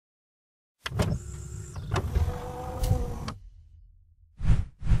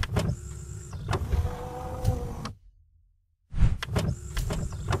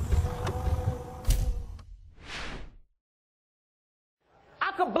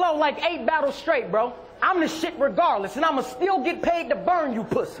could blow like 8 battles straight, bro. I'm the shit regardless, and I'ma still get paid to burn you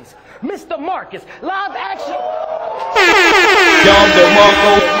pussies. Mr. Marcus, live action. Yo,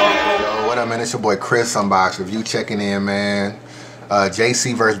 what up, man? It's your boy Chris, UnbiasReview checking in, man.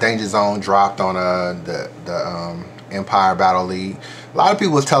 JC versus Danja-Zone dropped on the Empire Battle League. A lot of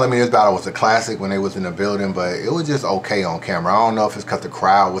people was telling me this battle was a classic when they was in the building, but it was just okay on camera. I don't know if it's because the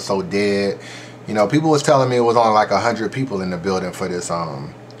crowd was so dead. You know, people was telling me it was only like 100 people in the building for this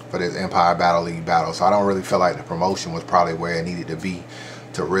Empire Battle League battle. So I don't really feel like the promotion was probably where it needed to be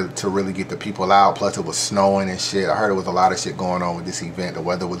to really get the people out. Plus it was snowing and shit. I heard there was a lot of shit going on with this event. The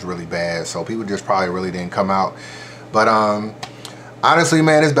weather was really bad, so people just probably really didn't come out. But honestly,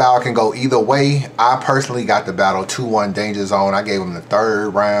 man, this battle can go either way. I personally got the battle 2-1 Danja-Zone. I gave him the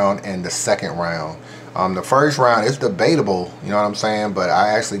 3rd round and the 2nd round. The 1st round is debatable, you know what I'm saying? But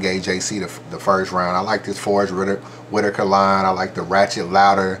I actually gave JC the 1st round. I like this Forrest Whitaker line. I like the ratchet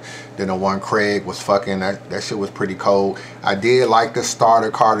louder than the one Craig was fucking. That shit was pretty cold. I did like the starter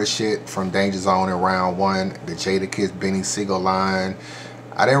Carter shit from Danja-Zone in round 1. The Jadakiss Benny Siegel line.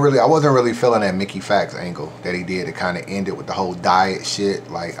 I wasn't really feeling that Mickey Fax angle that he did to kind of end it with the whole diet shit.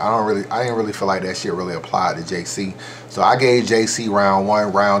 Like I didn't really feel like that shit really applied to JC. So I gave JC round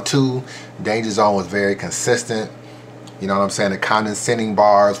 1. Round 2, Danja-Zone was very consistent. You know what I'm saying? The condescending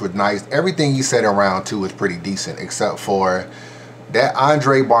bars were nice. Everything he said in round 2 was pretty decent, except for that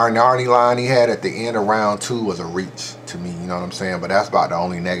Andre Barnardi line he had at the end of round 2 was a reach to me, you know what I'm saying? But that's about the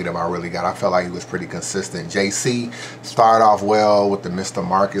only negative I really got. I felt like he was pretty consistent. JC started off well with the Mr.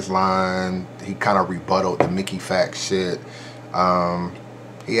 Marcus line. He kind of rebutted the Mickey Fax shit.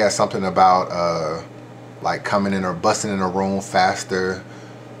 He had something about like coming in or busting in a room faster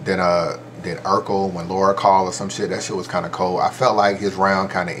than Urkel when Laura called or some shit. That shit was kind of cold. I felt like his round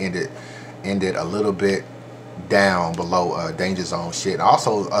kind of ended a little bit down below Danja-Zone shit. And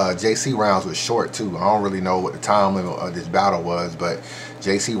also JC rounds was short too. I don't really know what the time limit of this battle was, but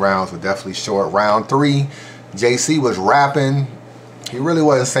JC rounds were definitely short. Round 3, JC was rapping. He really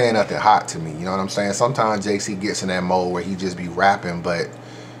wasn't saying nothing hot to me, you know what I'm saying? Sometimes JC gets in that mode where he just be rapping, but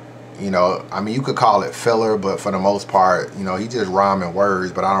you know, I mean, you could call it filler, but for the most part, you know, he just rhyming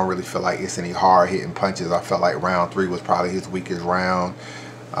words, but I don't really feel like it's any hard hitting punches. I felt like round 3 was probably his weakest round.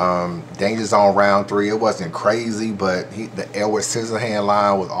 Danja-Zone round 3, it wasn't crazy, but the Edward Scissorhand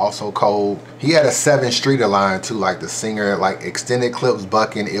line was also cold. He had a 7 streeter line too, like the singer, like extended clips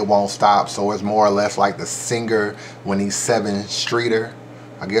bucking, it won't stop. So it's more or less like the singer when he's 7 streeter.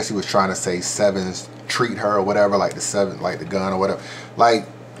 I guess he was trying to say 7 treat her or whatever, like the 7, like the gun or whatever. Like,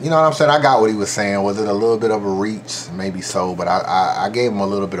 you know what I'm saying? I got what he was saying. Was it a little bit of a reach? Maybe so, but I gave him a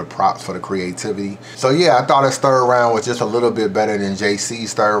little bit of props for the creativity. So yeah, I thought his 3rd round was just a little bit better than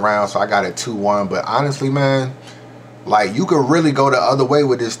JC's 3rd round, so I got it 2-1. But honestly, man, like you could really go the other way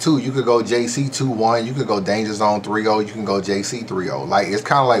with this too. You could go JC 2-1, you could go Danja-Zone 3-0, you can go JC 3-0. Like it's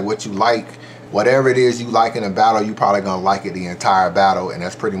kind of like what you like. Whatever it is you like in a battle, you probably gonna like it the entire battle, and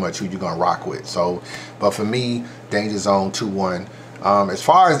that's pretty much who you're gonna rock with. So, but for me, Danja-Zone 2-1. As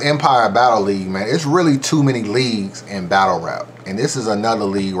far as Empire Battle League, man, it's really too many leagues in battle rap. And this is another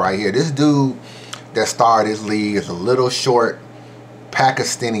league right here. This dude that started this league is a little short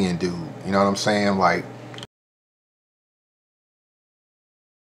Pakistani dude. You know what I'm saying? Like,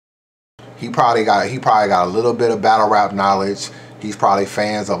 he probably got a little bit of battle rap knowledge. He's probably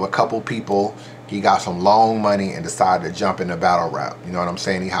fans of a couple people. He got some long money and decided to jump into battle rap. You know what I'm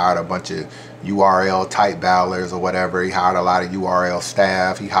saying? He hired a bunch of URL type battlers or whatever. He hired a lot of URL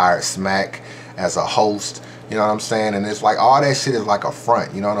staff. He hired Smack as a host. You know what I'm saying? And it's like all that shit is like a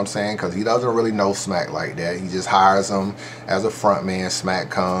front. You know what I'm saying? Because he doesn't really know Smack like that. He just hires him as a front man. Smack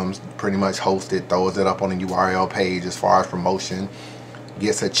comes, pretty much hosts it, throws it up on the URL page as far as promotion,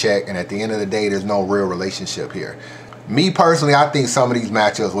 gets a check, and at the end of the day, there's no real relationship here. Me personally, I think some of these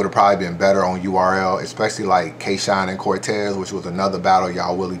matchups would have probably been better on URL, especially like K-Shine and Cortez, which was another battle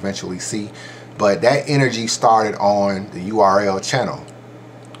y'all will eventually see. But that energy started on the URL channel.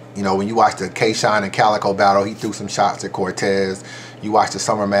 You know, when you watch the K-Shine and Calico battle, he threw some shots at Cortez. You watch the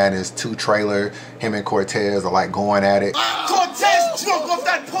Summer Madness 2 trailer, him and Cortez are like going at it. Cortez drunk off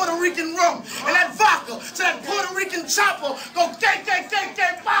that Puerto Rican rum and that vodka, so that Puerto Rican chopper go gang, gang, gang,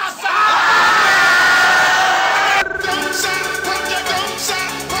 gang,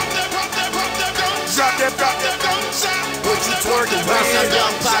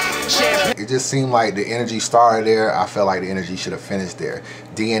 It just seemed like the energy started there. I felt like the energy should have finished there.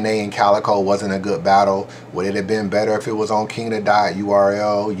 DNA and Calico wasn't a good battle. Would it have been better if it was on King of the Dot,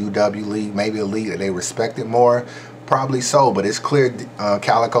 URL, UW League, maybe a league that they respected more? Probably so, but it's clear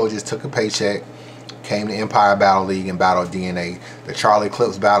Calico just took a paycheck. came to Empire Battle League and battled DNA. The Charlie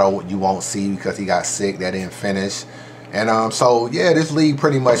Clips battle you won't see because he got sick. That didn't finish. And so yeah, this league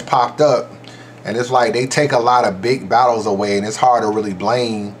pretty much popped up, and it's like they take a lot of big battles away, and it's hard to really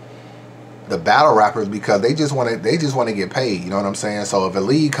blame the battle rappers because they just want to get paid. You know what I'm saying? So if a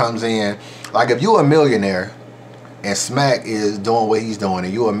league comes in, like if you a millionaire and Smack is doing what he's doing,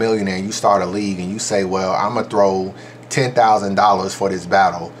 and you a millionaire and you start a league and you say, well, I'm gonna throw $10,000 for this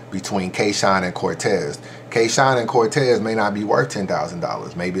battle between K-Shine and Cortez. K-Shine and Cortez may not be worth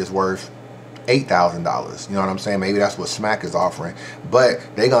 $10,000. Maybe it's worth $8,000. You know what I'm saying? Maybe that's what Smack is offering. But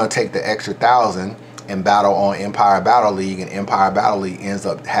they're gonna take the extra $1,000 and battle on Empire Battle League, and Empire Battle League ends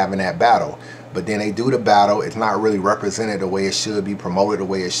up having that battle. But then they do the battle. It's not really represented the way it should be, promoted the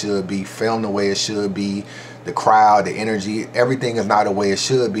way it should be, filmed the way it should be. The crowd, the energy, everything is not the way it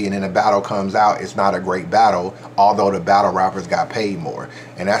should be, and then the battle comes out, it's not a great battle, although the battle rappers got paid more.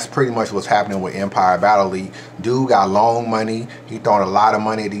 And that's pretty much what's happening with Empire Battle League. Dude got long money, he throwing a lot of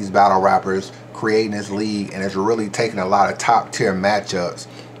money at these battle rappers, creating this league, and it's really taking a lot of top tier matchups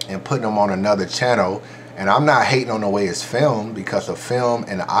and putting them on another channel. And I'm not hating on the way it's filmed, because the film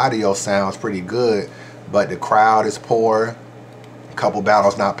and the audio sounds pretty good, but the crowd is poor. Couple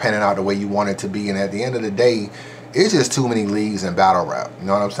battles not panning out the way you want it to be, and at the end of the day, it's just too many leagues in battle rap. You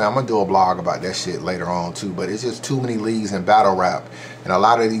know what I'm saying? I'm gonna do a blog about that shit later on too, but it's just too many leagues in battle rap, and a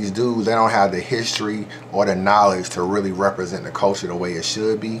lot of these dudes, they don't have the history or the knowledge to really represent the culture the way it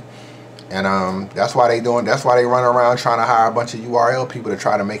should be. And that's why they run around trying to hire a bunch of URL people to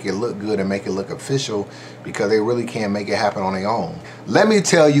try to make it look good and make it look official, because they really can't make it happen on their own. Let me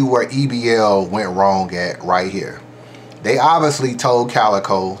tell you where EBL went wrong at right here. They obviously told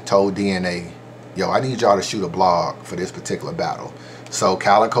Calico, told DNA, yo, I need y'all to shoot a blog for this particular battle. So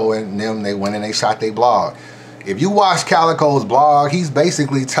Calico and them, they went and they shot their blog. If you watch Calico's blog, he's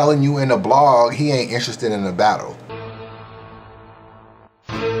basically telling you in the blog he ain't interested in the battle.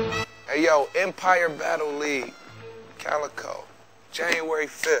 Hey yo, Empire Battle League, Calico, January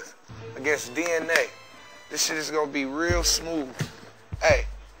 5th against DNA. This shit is gonna be real smooth. Hey,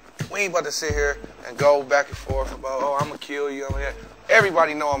 we ain't about to sit here and go back and forth about, oh, I'm gonna kill you.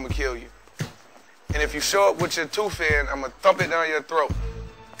 Everybody know I'm gonna kill you. And if you show up with your tooth in, I'm gonna thump it down your throat.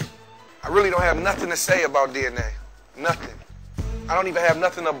 I really don't have nothing to say about DNA. Nothing. I don't even have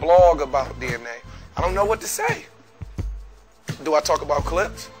nothing to blog about DNA. I don't know what to say. Do I talk about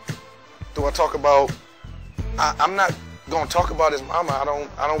clips? Do I talk about, I'm not gonna talk about his mama.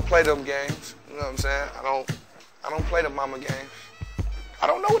 I don't play them games. You know what I'm saying? I don't play the mama games. I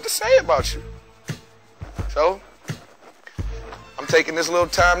don't know what to say about you. So, I'm taking this little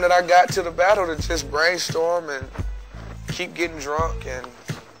time that I got to the battle to just brainstorm and keep getting drunk and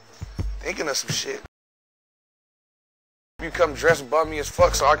thinking of some shit. You come dressed bummy as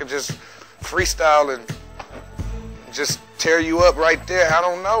fuck so I can just freestyle and just tear you up right there. I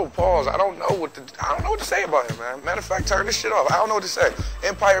don't know. Pause. I don't know what to say about him, man. Matter of fact, turn this shit off. I don't know what to say.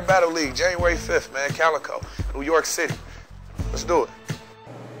 Empire Battle League, January 5th, man. Calico, New York City. Let's do it.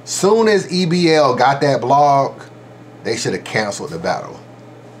 Soon as EBL got that blog, they should have canceled the battle.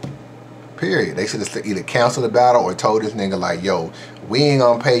 Period. They should have either canceled the battle or told this nigga like, yo, we ain't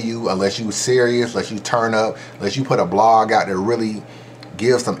gonna pay you unless you serious, unless you turn up, unless you put a blog out that really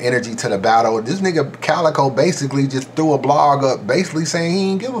gives some energy to the battle. This nigga Calico basically just threw a blog up basically saying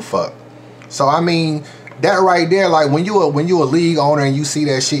he ain't give a fuck. So I mean, that right there, like when you a league owner and you see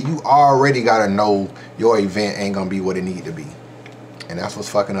that shit, you already gotta know your event ain't gonna be what it need to be. And that's what's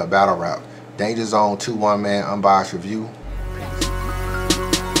fucking up battle rap. Danja-Zone 2-1 man, unbiased review.